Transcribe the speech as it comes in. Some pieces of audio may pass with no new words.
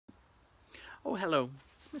Oh, hello.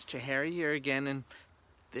 It's Mr. Harry here again, and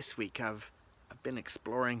this week I've been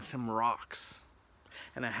exploring some rocks,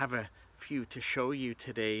 and I have a few to show you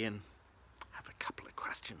today, and I have a couple of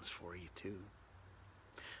questions for you too.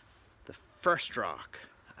 The first rock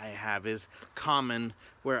I have is common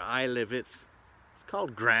where I live. It's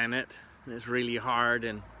called granite, and it's really hard,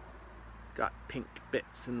 and it's got pink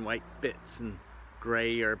bits and white bits and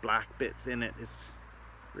grey or black bits in it. It's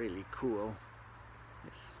really cool.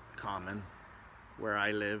 It's common where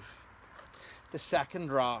I live. The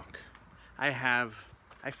second rock I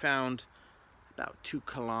found about 2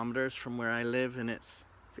 kilometers from where I live, and it's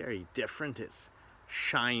very different. It's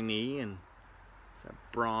shiny and it's a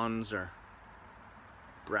bronze or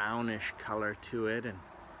brownish color to it, and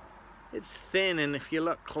it's thin, and if you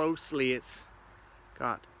look closely it's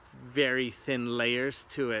got very thin layers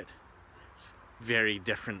to it. It's very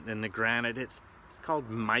different than the granite. It's called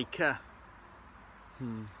mica.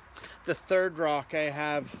 The third rock I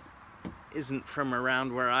have isn't from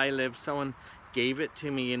around where I live. Someone gave it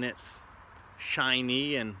to me, and it's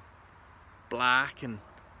shiny and black and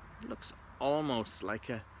it looks almost like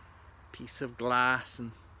a piece of glass,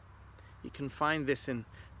 and you can find this in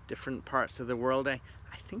different parts of the world. I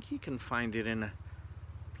think you can find it in a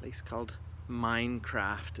place called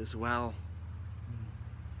Minecraft as well.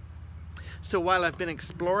 So while I've been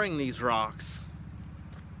exploring these rocks,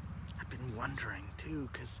 I've been wondering too,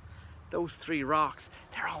 because those 3 rocks,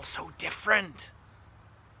 they're all so different.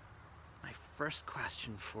 My first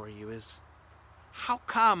question for you is, how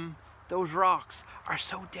come those rocks are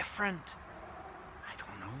so different? I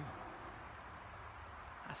don't know.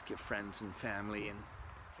 Ask your friends and family and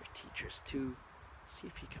your teachers too. See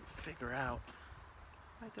if you can figure out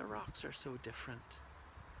why the rocks are so different.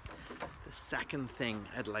 The second thing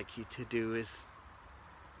I'd like you to do is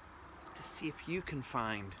to see if you can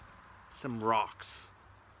find some rocks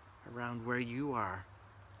around where you are,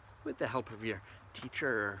 with the help of your teacher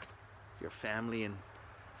or your family and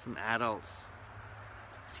some adults.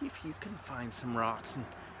 See if you can find some rocks and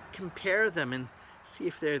compare them and see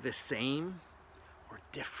if they're the same or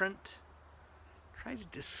different. Try to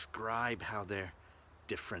describe how they're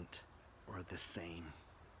different or the same.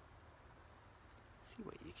 See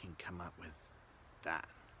what you can come up with. That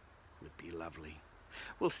would be lovely.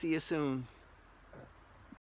 We'll see you soon.